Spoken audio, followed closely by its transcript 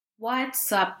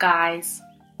What's up, guys?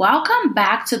 Welcome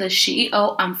back to the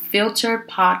CEO Unfiltered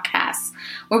podcast,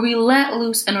 where we let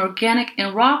loose in organic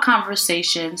and raw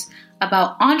conversations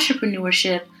about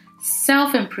entrepreneurship,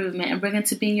 self-improvement, and bring it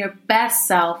to being your best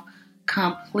self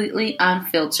completely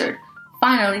unfiltered.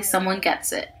 Finally, someone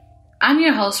gets it. I'm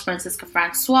your host, Francisca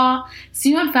Francois,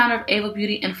 CEO and founder of Ava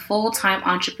Beauty and full-time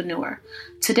entrepreneur.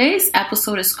 Today's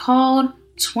episode is called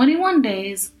 21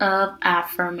 Days of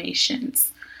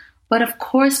Affirmations. But of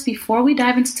course, before we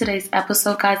dive into today's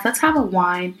episode, guys, let's have a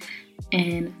wine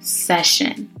in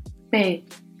session. Babe,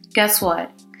 guess what?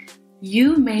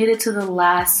 You made it to the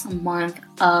last month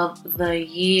of the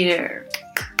year.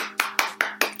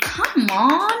 Come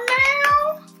on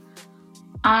now.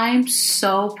 I'm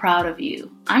so proud of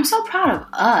you. I'm so proud of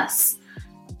us.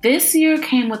 This year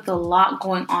came with a lot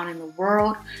going on in the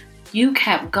world. You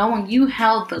kept going. You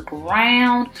held the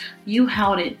ground. You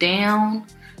held it down.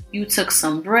 You took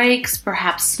some breaks,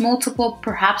 perhaps multiple,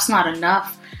 perhaps not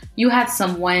enough. You had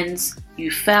some wins,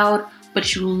 you failed,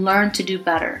 but you learned to do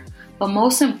better. But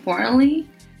most importantly,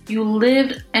 you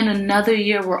lived in another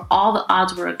year where all the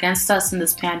odds were against us in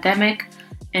this pandemic,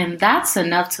 and that's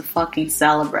enough to fucking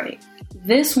celebrate.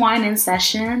 This wine in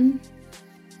session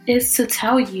is to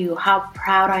tell you how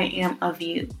proud I am of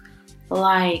you.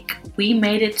 Like, we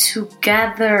made it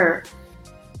together,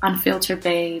 Unfiltered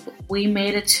Babe. We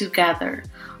made it together.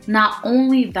 Not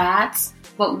only that,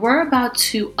 but we're about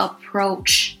to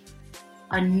approach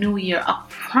a new year, a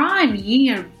prime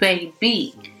year,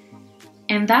 baby.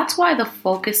 And that's why the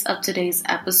focus of today's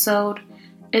episode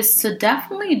is to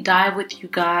definitely dive with you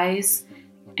guys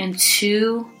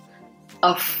into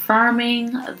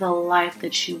affirming the life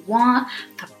that you want,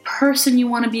 the person you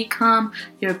want to become,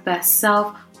 your best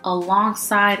self,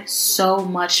 alongside so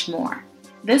much more.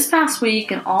 This past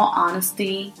week, in all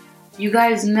honesty, you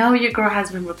guys know your girl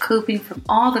has been recouping from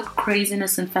all the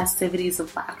craziness and festivities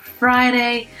of Black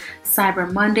Friday,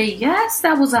 Cyber Monday. Yes,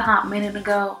 that was a hot minute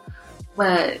ago.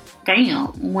 But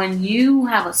damn, when you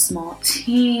have a small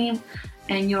team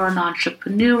and you're an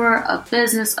entrepreneur, a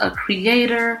business, a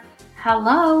creator,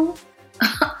 hello.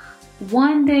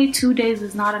 1 day, 2 days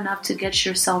is not enough to get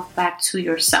yourself back to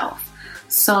yourself.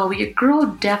 So your girl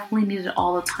definitely needed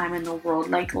all the time in the world.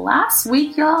 Like last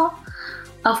week, y'all.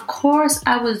 Of course,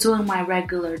 I was doing my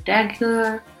regular,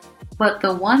 but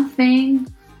the one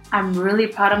thing I'm really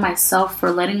proud of myself for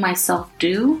letting myself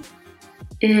do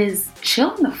is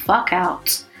chilling the fuck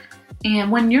out.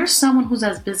 And when you're someone who's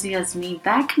as busy as me,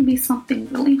 that can be something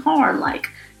really hard.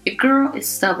 Like, your girl is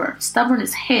stubborn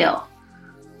as hell.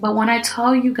 But when I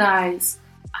tell you guys,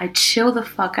 I chill the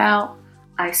fuck out,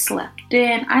 I slept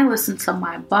in, I listened to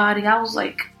my body. I was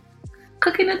like,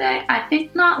 cooking today? I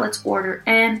think not, let's order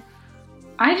in.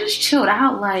 I just chilled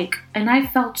out, and I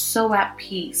felt so at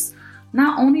peace.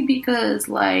 Not only because,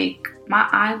 my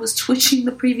eye was twitching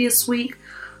the previous week,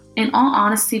 in all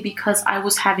honesty, because I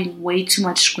was having way too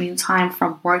much screen time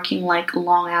from working,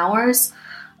 long hours,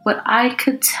 but I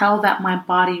could tell that my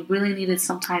body really needed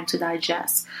some time to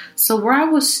digest. So where I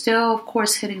was still, of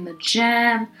course, hitting the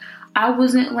gym, I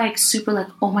wasn't,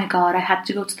 super, oh my God, I had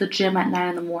to go to the gym at 9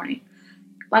 in the morning.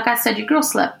 Like I said, your girl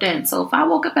slept in, so if I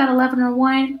woke up at 11 or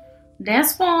 1,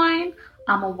 that's fine.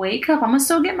 I'm going to wake up. I'm going to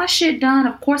still get my shit done.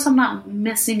 Of course, I'm not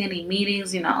missing any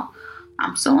meetings,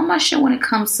 I'm still on my shit when it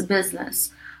comes to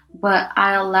business. But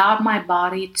I allowed my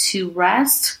body to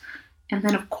rest and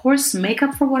then, of course, make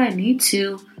up for what I need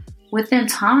to within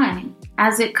time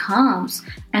as it comes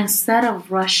instead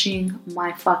of rushing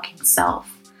my fucking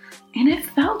self. And it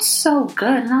felt so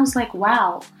good. And I was like,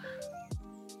 wow.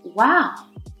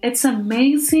 It's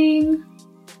amazing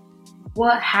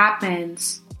what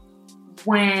happens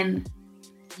when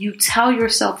you tell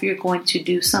yourself you're going to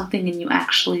do something and you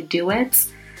actually do it,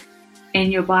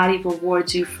 and your body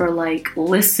rewards you for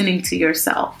listening to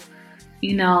yourself.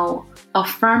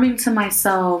 Affirming to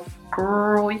myself,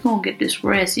 girl, you're gonna get this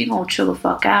rest, you're gonna chill the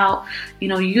fuck out.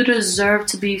 You deserve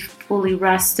to be fully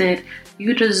rested.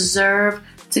 You deserve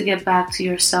to get back to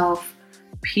yourself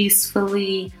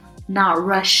peacefully, not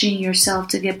rushing yourself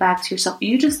to get back to yourself.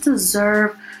 You just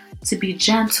deserve to be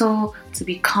gentle, to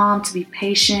be calm, to be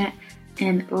patient,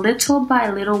 and little by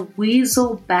little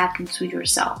weasel back into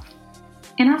yourself.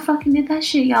 And I fucking did that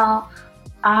shit, y'all.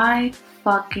 I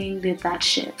fucking did that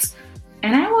shit.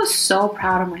 And I was so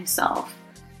proud of myself.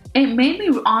 It made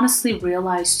me honestly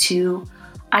realize too,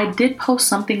 I did post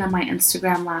something on my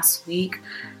Instagram last week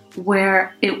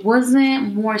where it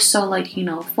wasn't more so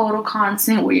photo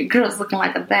content where your girl's looking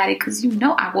like a baddie, because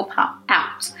I will pop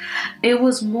out. It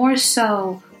was more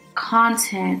so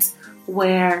content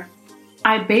where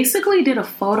I basically did a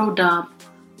photo dump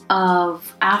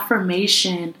of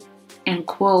affirmation and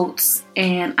quotes,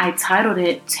 and I titled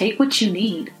it, Take What You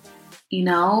Need,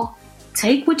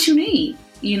 take what you need,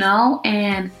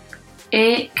 and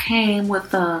it came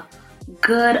with a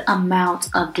good amount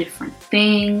of different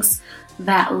things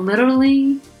that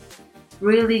literally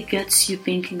really gets you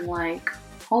thinking like,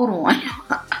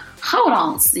 hold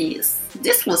on, sis,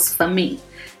 this was for me.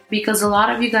 Because a lot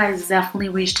of you guys definitely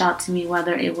reached out to me,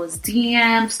 whether it was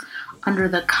DMs, under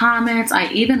the comments. I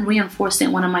even reinforced it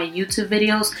in one of my YouTube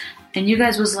videos, and you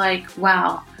guys was like,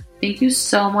 wow, thank you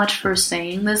so much for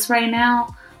saying this right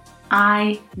now.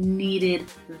 I needed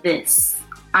this.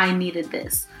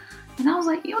 And I was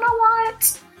like, you know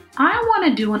what? I want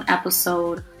to do an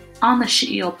episode on the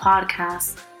CEO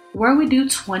podcast where we do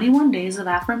 21 days of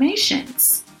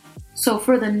affirmations. So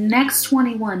for the next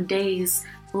 21 days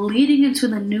leading into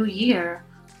the new year,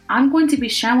 I'm going to be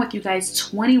sharing with you guys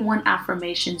 21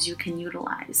 affirmations you can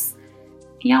utilize.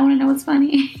 Y'all want to know what's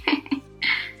funny?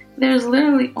 There's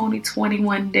literally only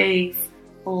 21 days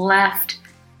left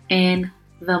in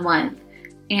the month.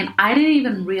 And I didn't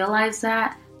even realize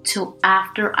that till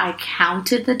after I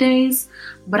counted the days,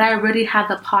 but I already had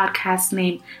the podcast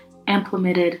name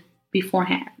implemented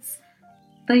beforehand.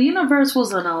 The universe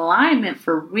was in alignment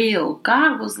for real.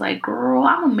 God was like, girl,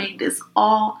 I'm gonna make this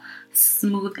all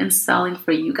smooth and sailing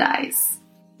for you guys.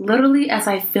 Literally, as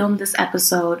I filmed this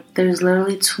episode, there's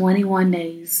literally 21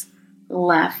 days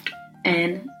left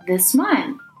in this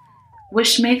month,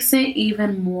 which makes it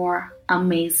even more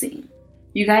amazing.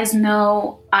 You guys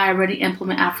know I already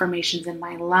implement affirmations in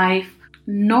my life.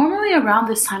 Normally around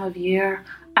this time of year,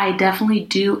 I definitely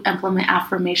do implement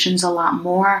affirmations a lot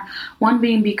more. One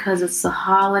being because it's the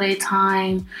holiday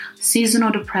time,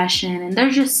 seasonal depression, and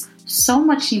there's just so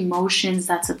much emotions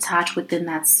that's attached within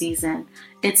that season.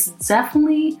 It's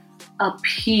definitely a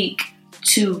peak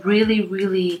to really,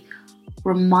 really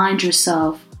remind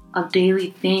yourself of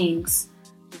daily things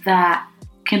that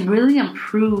can really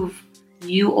improve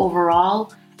you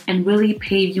overall and really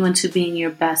pave you into being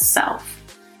your best self.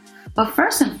 But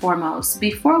first and foremost,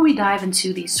 before we dive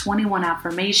into these 21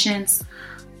 affirmations,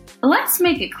 let's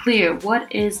make it clear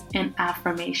what is an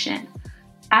affirmation.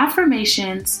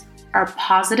 Affirmations are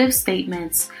positive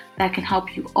statements that can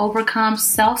help you overcome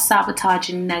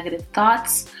self-sabotaging negative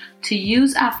thoughts. To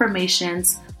use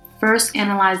affirmations, first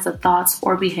analyze the thoughts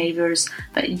or behaviors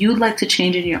that you'd like to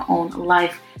change in your own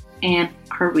life and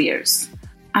careers.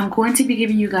 I'm going to be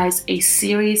giving you guys a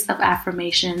series of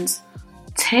affirmations.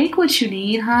 Take what you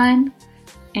need, hun,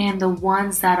 and the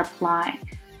ones that apply.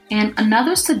 And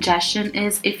another suggestion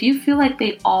is if you feel like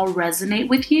they all resonate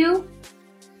with you,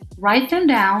 write them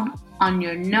down on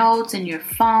your notes, in your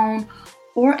phone,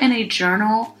 or in a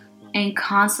journal and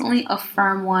constantly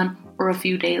affirm one or a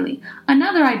few daily.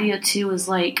 Another idea too is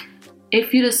like,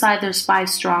 if you decide there's 5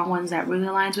 strong ones that really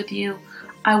aligns with you,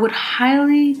 I would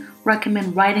highly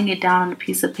recommend writing it down on a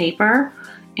piece of paper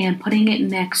and putting it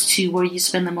next to where you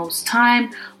spend the most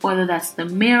time, whether that's the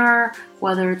mirror,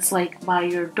 whether it's like by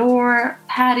your door,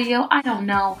 patio, I don't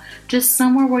know, just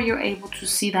somewhere where you're able to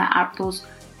see those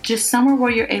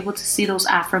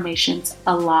affirmations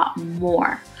a lot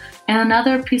more. And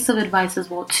another piece of advice as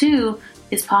well too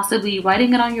is possibly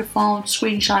writing it on your phone,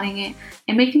 screenshotting it,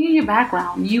 and making it your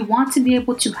background. You want to be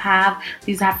able to have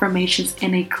these affirmations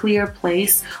in a clear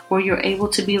place where you're able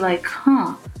to be like,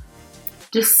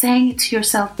 just saying it to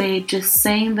yourself, babe, just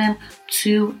saying them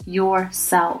to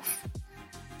yourself.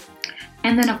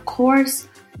 And then of course,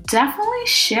 definitely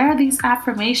share these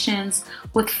affirmations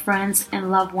with friends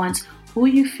and loved ones who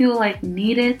you feel like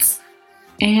need it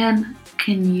and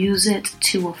can use it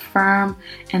to affirm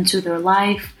into their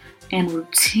life and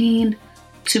routine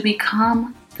to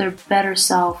become their better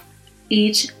self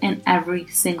each and every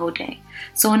single day.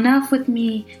 So enough with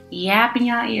me yapping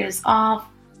your ears off.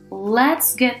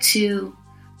 Let's get to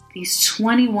these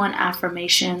 21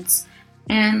 affirmations.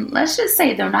 And let's just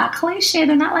say they're not cliche.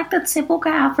 They're not like the typical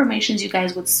affirmations you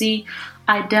guys would see.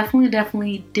 I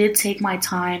definitely did take my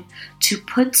time to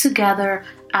put together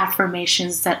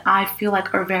affirmations that I feel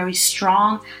like are very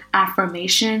strong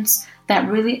affirmations that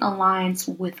really aligns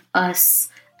with us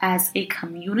as a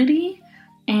community.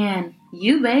 And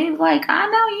you, babe, like, I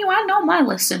know you, I know my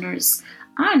listeners.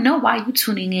 I know why you're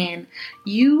tuning in.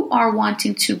 You are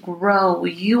wanting to grow.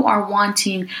 You are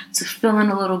wanting to fill in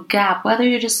a little gap. Whether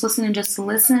you're just listening just to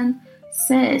listen,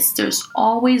 sis, there's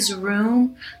always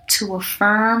room to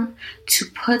affirm, to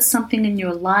put something in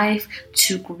your life,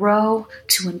 to grow,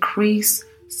 to increase,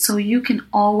 so you can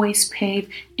always pave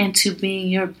into being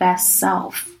your best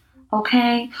self.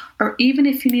 Okay? Or even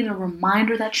if you need a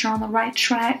reminder that you're on the right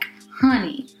track,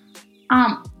 honey,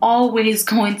 I'm always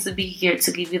going to be here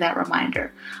to give you that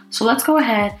reminder. So let's go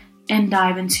ahead and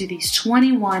dive into these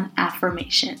 21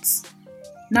 affirmations.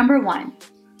 Number 1,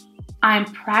 I'm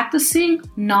practicing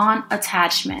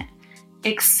non-attachment,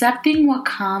 accepting what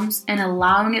comes and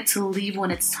allowing it to leave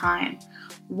when it's time.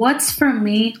 What's for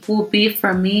me will be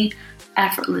for me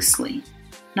effortlessly.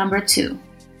 Number 2,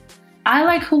 I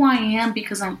like who I am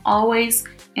because I'm always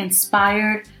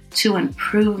inspired to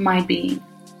improve my being.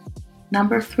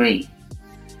 Number 3,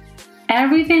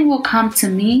 everything will come to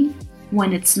me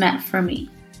when it's meant for me.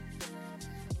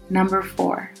 Number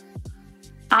 4,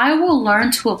 I will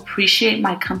learn to appreciate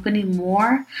my company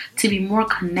more to be more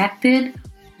connected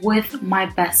with my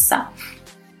best self.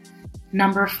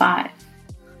 Number 5,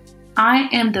 I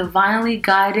am divinely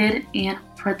guided and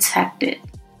protected.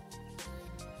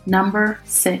 Number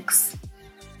 6,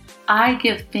 I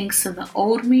give thanks to the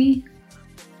old me.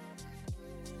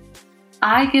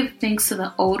 I give thanks to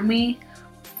the old me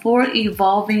for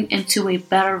evolving into a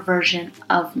better version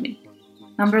of me.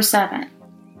 Number 7,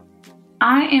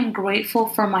 I am grateful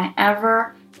for my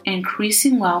ever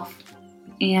increasing wealth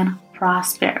and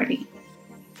prosperity.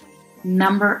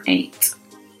 Number 8,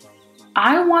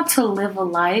 I want to live a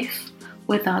life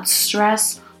without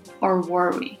stress or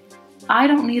worry. I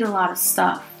don't need a lot of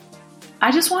stuff.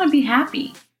 I just want to be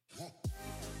happy.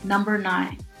 Number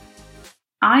 9,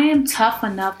 I am tough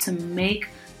enough to make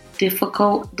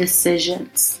difficult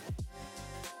decisions.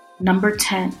 Number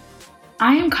 10,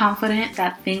 I am confident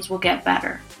that things will get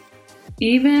better,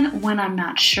 even when I'm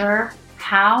not sure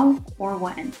how or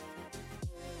when.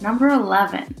 Number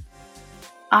 11,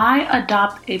 I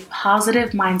adopt a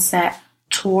positive mindset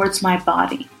towards my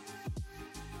body.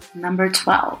 Number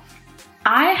 12,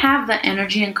 I have the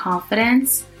energy and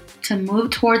confidence to move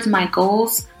towards my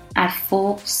goals at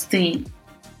full steam.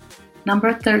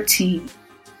 Number 13,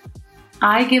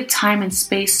 I give time and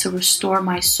space to restore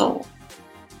my soul.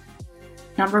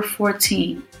 Number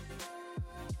 14,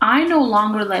 I no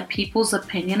longer let people's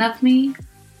opinion of me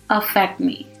affect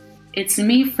me. It's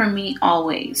me for me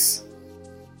always.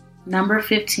 Number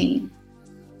 15,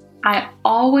 I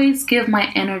always give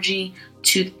my energy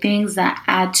to things that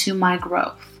add to my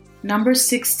growth. Number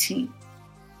 16,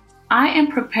 I am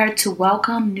prepared to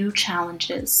welcome new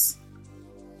challenges.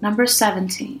 Number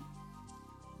 17,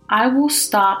 I will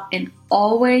stop and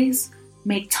always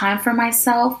make time for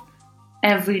myself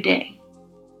every day.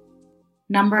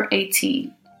 Number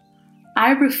 18,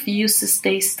 I refuse to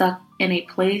stay stuck in a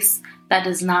place that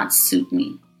does not suit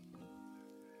me.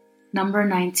 Number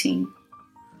 19,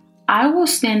 I will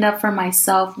stand up for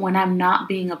myself when I'm not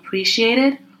being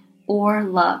appreciated or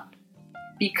loved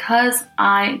because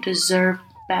I deserve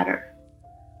better.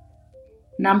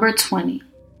 Number 20,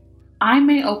 I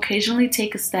may occasionally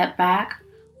take a step back,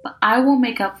 but I will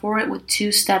make up for it with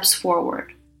 2 steps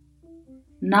forward.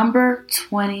 Number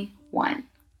 21,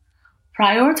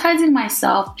 prioritizing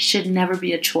myself should never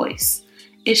be a choice.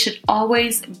 It should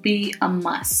always be a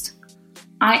must.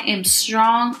 I am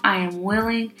strong, I am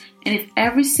willing, and if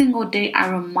every single day I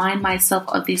remind myself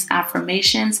of these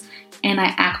affirmations and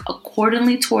I act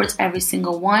accordingly towards every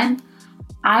single one,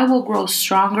 I will grow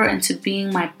stronger into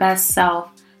being my best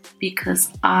self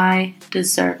because I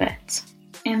deserve it.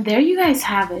 And there you guys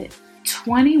have it,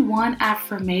 21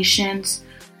 affirmations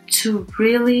to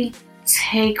really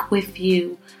take with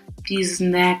you these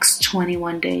next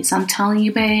 21 days. I'm telling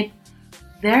you, babe,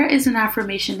 there is an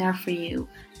affirmation there for you.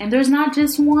 And there's not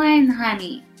just one,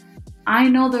 honey. I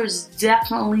know there's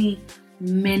definitely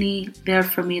many there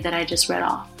for me that I just read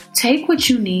off. Take what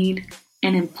you need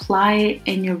and apply it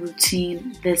in your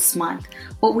routine this month.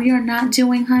 What we are not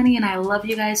doing, honey, and I love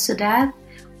you guys to death,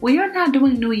 we are not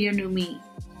doing New Year, New Me.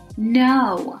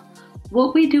 No.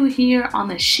 What we do here on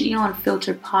the She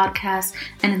Unfiltered podcast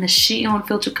and in the She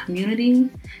Unfiltered community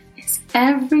is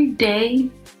every day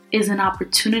is an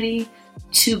opportunity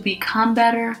to become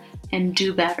better and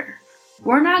do better.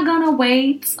 We're not gonna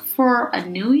wait for a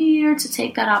new year to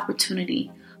take that opportunity.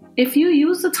 If you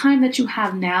use the time that you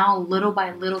have now, little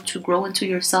by little, to grow into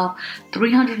yourself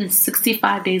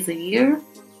 365 days a year,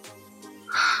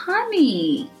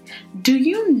 honey, do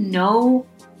you know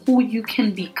who you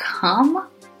can become?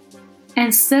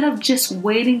 Instead of just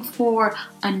waiting for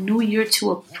a new year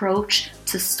to approach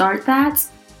to start that,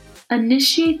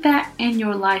 initiate that in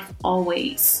your life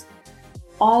always.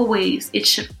 Always. It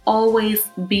should always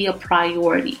be a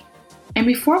priority. And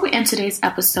before we end today's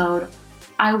episode,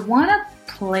 I want to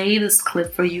play this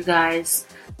clip for you guys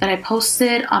that I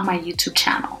posted on my YouTube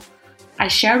channel. I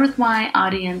shared with my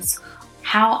audience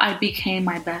how I became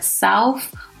my best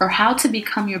self, or how to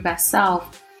become your best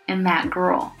self in that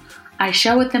girl. I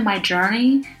share with them my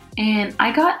journey, and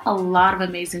I got a lot of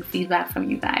amazing feedback from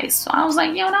you guys. So I was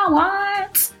like, you know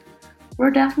what?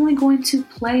 we're definitely going to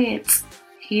play it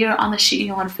here on the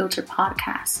CEO Unfiltered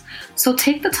podcast. So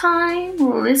take the time,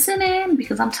 listen in,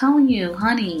 because I'm telling you,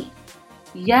 honey,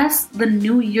 yes, the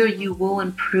new year you will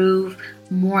improve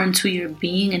more into your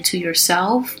being, into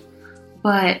yourself.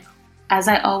 But as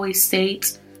I always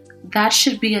state, that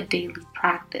should be a daily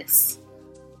practice.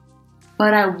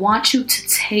 But I want you to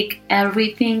take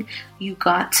everything you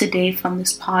got today from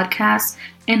this podcast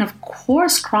and of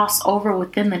course cross over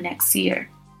within the next year.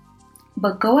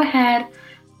 But go ahead,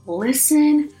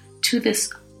 listen to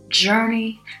this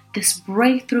journey, this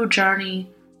breakthrough journey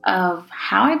of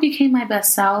how I became my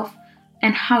best self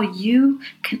and how you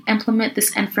can implement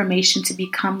this information to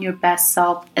become your best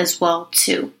self as well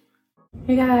too.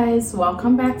 Hey guys,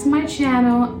 welcome back to my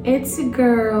channel. It's your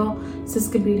girl,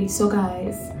 Siska Beauty. So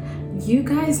guys, you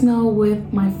guys know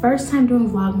with my first time doing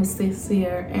Vlogmas this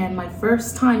year and my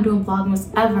first time doing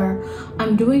Vlogmas ever,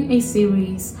 I'm doing a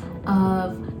series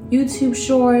of YouTube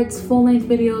shorts, full-length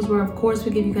videos where of course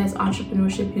we give you guys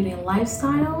entrepreneurship, beauty, and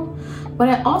lifestyle. But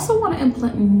I also want to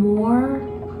implement more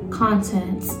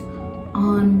content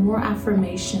on more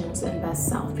affirmations and best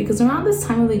self, because around this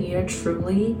time of the year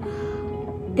truly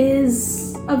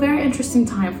is a very interesting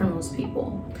time for most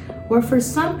people. Where for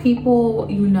some people,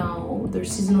 you know, there's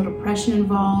seasonal depression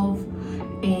involved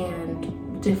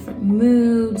and different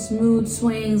moods, mood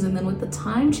swings, and then with the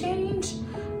time change,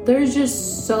 there's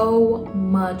just so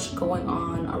much going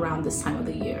on around this time of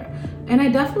the year. And I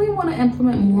definitely want to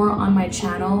implement more on my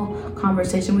channel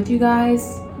conversation with you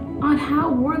guys on how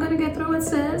we're going to get through it,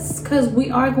 sis. Because we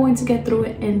are going to get through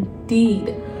it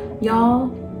indeed.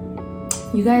 Y'all,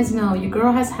 you guys know your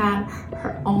girl has had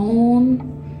her own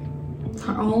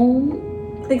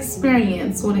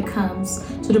experience when it comes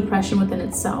to depression within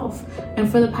itself. And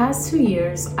for the past 2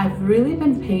 years, I've really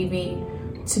been paving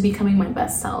to becoming my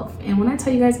best self. And when I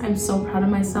tell you guys I'm so proud of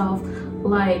myself,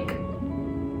 like,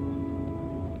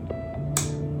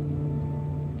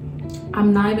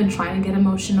 I'm not even trying to get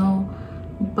emotional,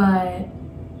 but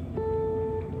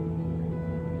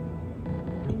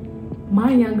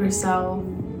my younger self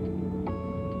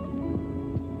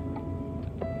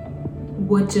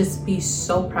would just be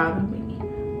so proud of me.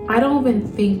 I don't even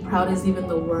think proud is even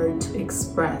the word to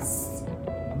express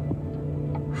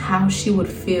how she would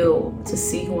feel to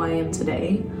see who I am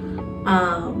today.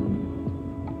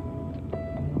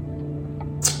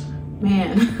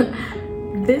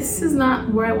 Man, this is not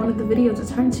where I wanted the video to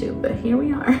turn to, but here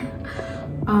we are.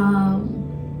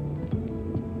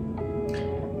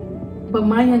 But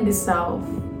my youngest self,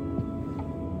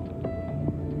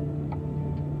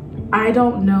 I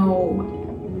don't know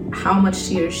how much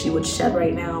tears she would shed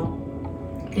right now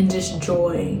in just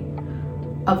joy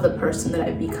of the person that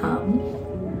I've become.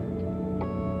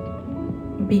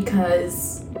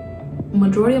 Because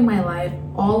majority of my life,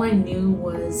 all I knew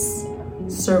was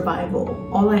survival.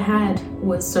 All I had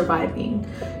was surviving.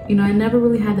 You know, I never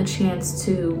really had the chance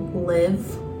to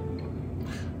live.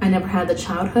 I never had the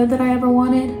childhood that I ever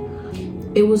wanted.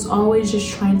 It was always just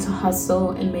trying to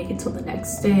hustle and make it till the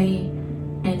next day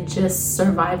and just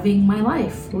surviving my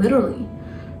life, literally.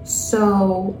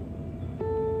 So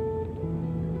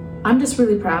I'm just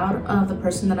really proud of the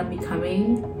person that I'm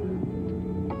becoming.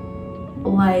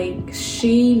 Like,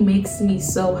 she makes me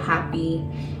so happy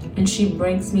and she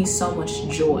brings me so much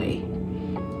joy.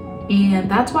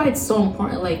 And that's why it's so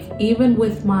important. Like, even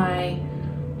with my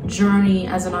journey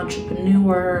as an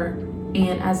entrepreneur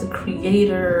and as a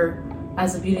creator,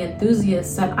 as a beauty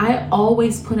enthusiast, that I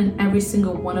always put in every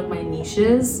single one of my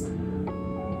niches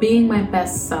being my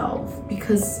best self,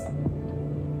 because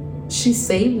she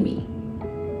saved me.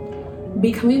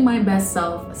 Becoming my best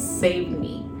self saved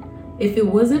me. If it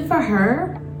wasn't for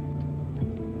her,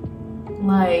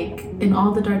 like, in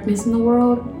all the darkness in the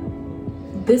world,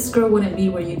 this girl wouldn't be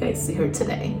where you guys see her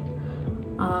today.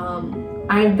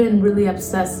 I've been really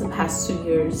obsessed the past 2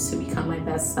 years to become my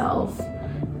best self.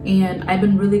 And I've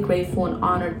been really grateful and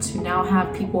honored to now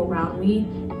have people around me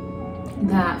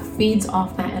that feeds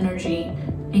off that energy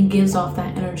and gives off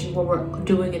that energy where we're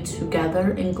doing it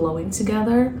together and glowing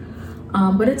together.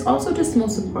 But it's also just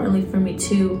most importantly for me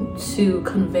to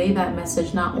convey that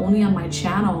message not only on my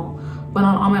channel, but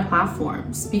on all my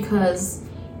platforms, because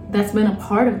that's been a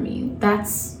part of me.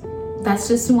 That's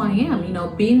just who I am. You know,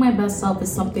 being my best self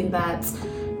is something that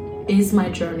is my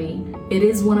journey. It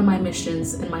is one of my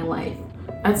missions in my life.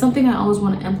 That's something I always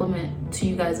want to implement to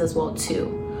you guys as well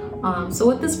too. So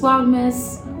with this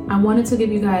Vlogmas, I wanted to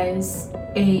give you guys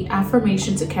a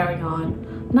affirmation to carry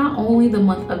on, not only the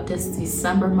month of this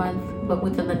December month, but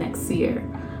within the next year.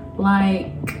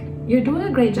 Like, you're doing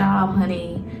a great job,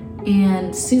 honey.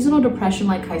 And seasonal depression,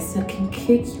 like I said, can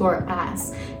kick your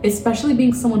ass, especially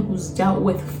being someone who's dealt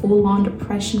with full-on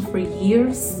depression for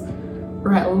years,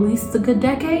 or at least a good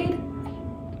decade.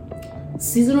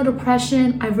 Seasonal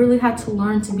depression, I've really had to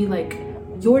learn to be like,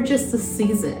 you're just a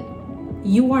season.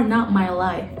 You are not my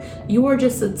life. You are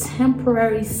just a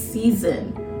temporary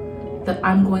season that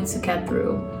I'm going to get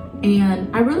through.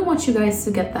 And I really want you guys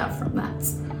to get that from that.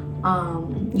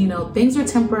 Things are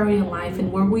temporary in life,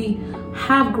 and where we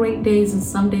have great days and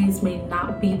some days may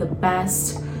not be the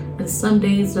best, and some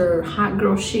days are hot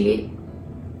girl shit,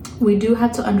 we do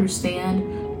have to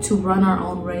understand to run our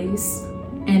own race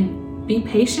and be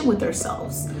patient with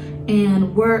ourselves.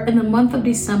 And we're in the month of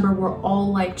December, we're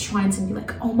all like trying to be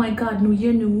like, oh my God, new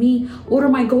year, new me. What are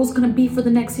my goals gonna be for the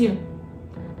next year?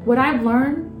 What I've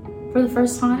learned for the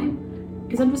first time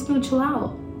is I'm just gonna chill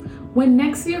out. When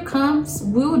next year comes,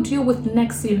 we'll deal with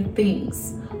next year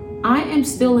things. I am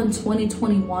still in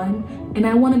 2021 and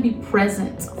I want to be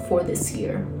present for this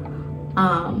year.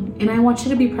 And I want you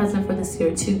to be present for this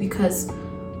year too, because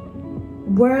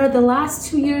where the last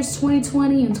 2 years,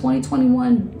 2020 and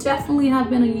 2021, definitely have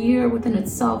been a year within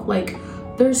itself. Like,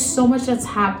 there's so much that's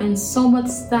happened, so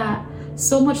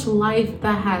much life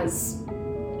that has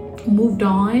moved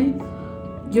on.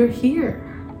 You're here.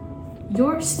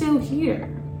 You're still here.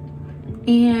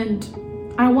 And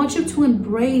I want you to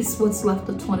embrace what's left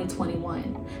of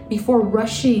 2021 before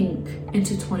rushing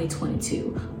into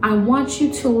 2022. I want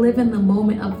you to live in the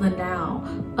moment of the now,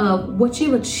 of what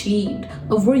you've achieved,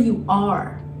 of where you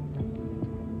are.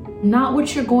 Not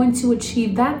what you're going to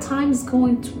achieve. That time is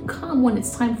going to come when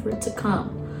it's time for it to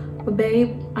come. But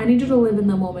babe, I need you to live in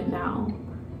the moment now.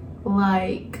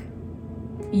 Like,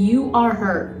 you are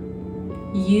her.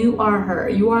 You are her.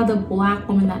 You are the Black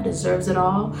woman that deserves it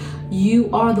all. You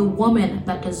are the woman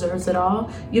that deserves it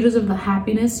all. You deserve the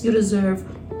happiness. You deserve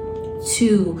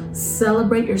to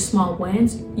celebrate your small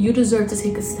wins. You deserve to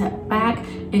take a step back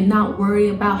and not worry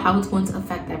about how it's going to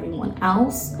affect everyone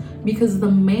else, because the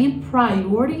main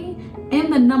priority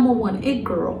and the number one it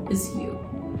girl is you.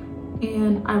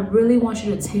 And I really want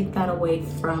you to take that away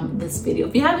from this video.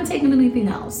 If you haven't taken anything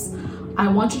else, I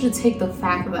want you to take the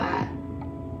fact that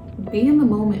be in the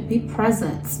moment, be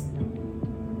present,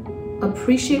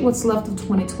 appreciate what's left of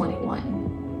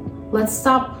 2021. Let's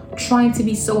stop trying to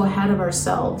be so ahead of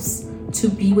ourselves to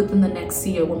be within the next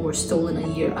year when we're still in a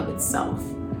year of itself.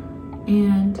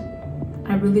 And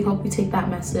I really hope you take that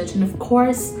message. And of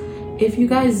course, if you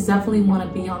guys definitely want to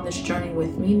be on this journey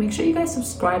with me, make sure you guys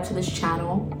subscribe to this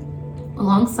channel.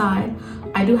 Alongside,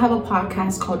 I do have a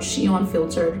podcast called She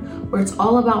Unfiltered, where it's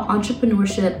all about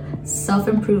entrepreneurship,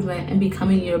 self-improvement, and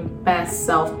becoming your best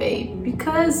self, babe.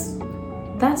 Because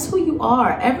that's who you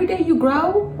are. Every day you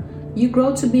grow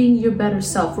to being your better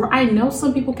self. Where I know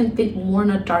some people can think more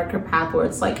in a darker path where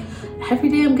it's like, every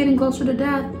day I'm getting closer to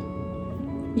death.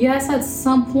 Yes, at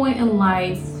some point in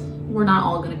life, we're not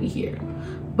all going to be here.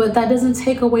 But that doesn't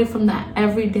take away from that.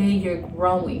 Every day you're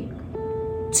growing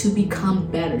to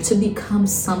become better, to become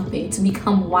something, to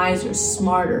become wiser,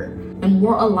 smarter, and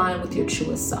more aligned with your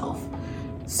truest self.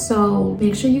 So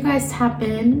make sure you guys tap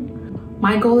in.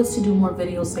 My goal is to do more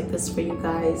videos like this for you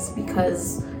guys,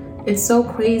 because it's so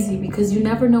crazy, because you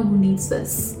never know who needs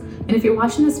this. And if you're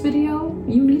watching this video,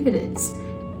 you needed it.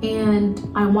 And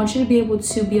I want you to be able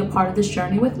to be a part of this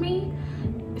journey with me.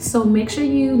 So make sure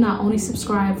you not only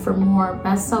subscribe for more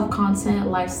best self content,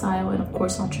 lifestyle, and of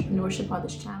course entrepreneurship on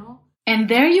this channel. And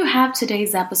there you have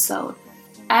today's episode.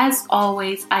 As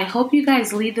always, I hope you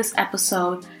guys leave this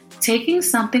episode taking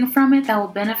something from it that will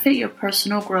benefit your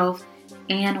personal growth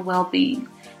and well-being.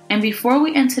 And before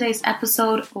we end today's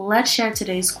episode, let's share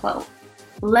today's quote.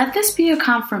 Let this be a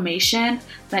confirmation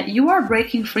that you are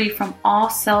breaking free from all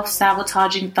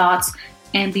self-sabotaging thoughts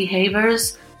and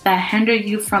behaviors that hinder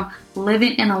you from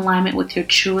living in alignment with your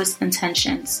truest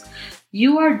intentions.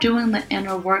 You are doing the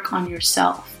inner work on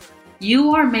yourself.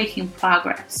 You are making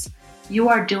progress. You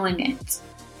are doing it.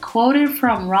 Quoted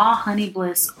from Raw Honey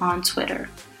Bliss on Twitter.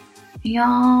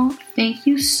 Y'all, thank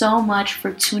you so much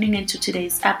for tuning into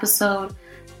today's episode.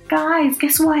 Guys,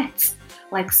 guess what?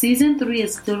 Like, season 3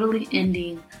 is literally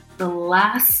ending the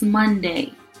last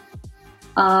Monday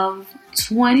of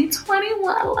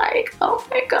 2021. Like, oh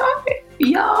my God,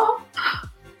 y'all.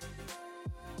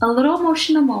 A little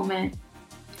emotional moment.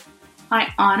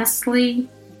 I honestly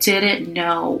didn't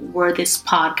know where this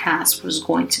podcast was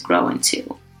going to grow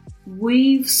into.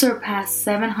 We've surpassed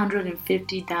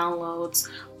 750 downloads,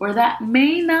 where that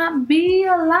may not be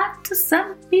a lot to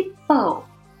some people.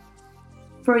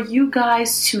 For you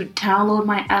guys to download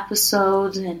my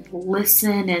episodes and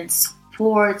listen and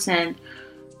support and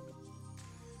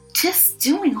just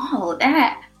doing all of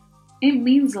that, it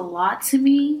means a lot to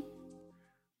me.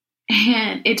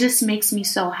 And it just makes me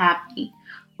so happy.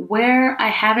 Where I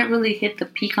haven't really hit the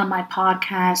peak on my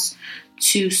podcast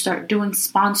to start doing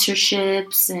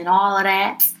sponsorships and all of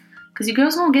that. Because you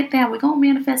girls gonna get that. We're gonna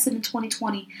manifest it in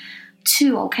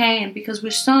 2022, okay? And because we're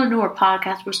still a newer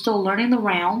podcast, we're still learning the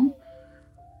realm.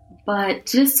 But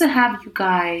just to have you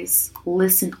guys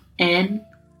listen in,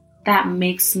 that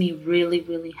makes me really,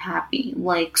 really happy.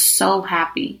 Like, so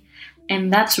happy.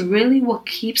 And that's really what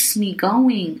keeps me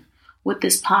going with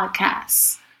this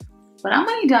podcast. But I'm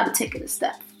gonna need y'all to take it a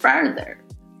step further.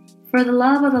 For the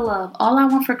love of the love, all I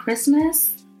want for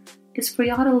Christmas is for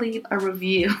y'all to leave a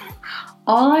review.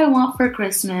 All I want for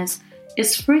Christmas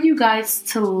is for you guys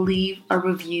to leave a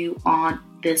review on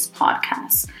this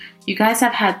podcast. You guys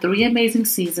have had 3 amazing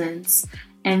seasons,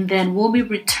 and then we'll be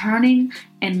returning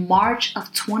in March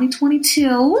of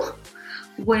 2022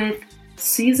 with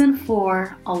season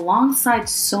 4 alongside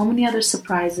so many other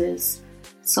surprises.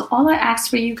 So all I ask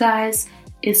for you guys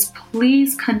is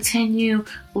please continue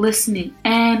listening.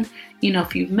 And,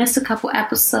 if you've missed a couple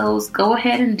episodes, go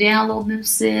ahead and download them,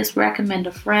 sis. Recommend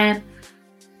a friend.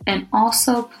 And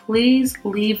also, please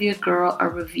leave your girl a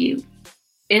review.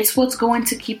 It's what's going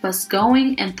to keep us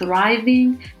going and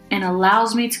thriving and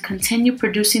allows me to continue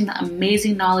producing the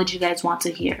amazing knowledge you guys want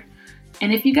to hear.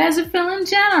 And if you guys are feeling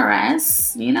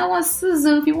generous, you know what,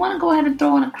 Suzu, if you want to go ahead and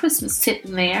throw in a Christmas tip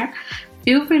in there,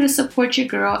 feel free to support your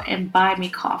girl and buy me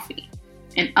coffee.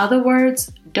 In other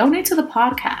words, donate to the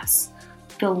podcast.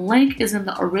 The link is in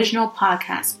the original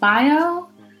podcast bio.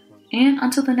 And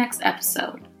until the next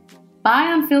episode.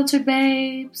 Bye, Unfiltered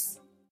Babes.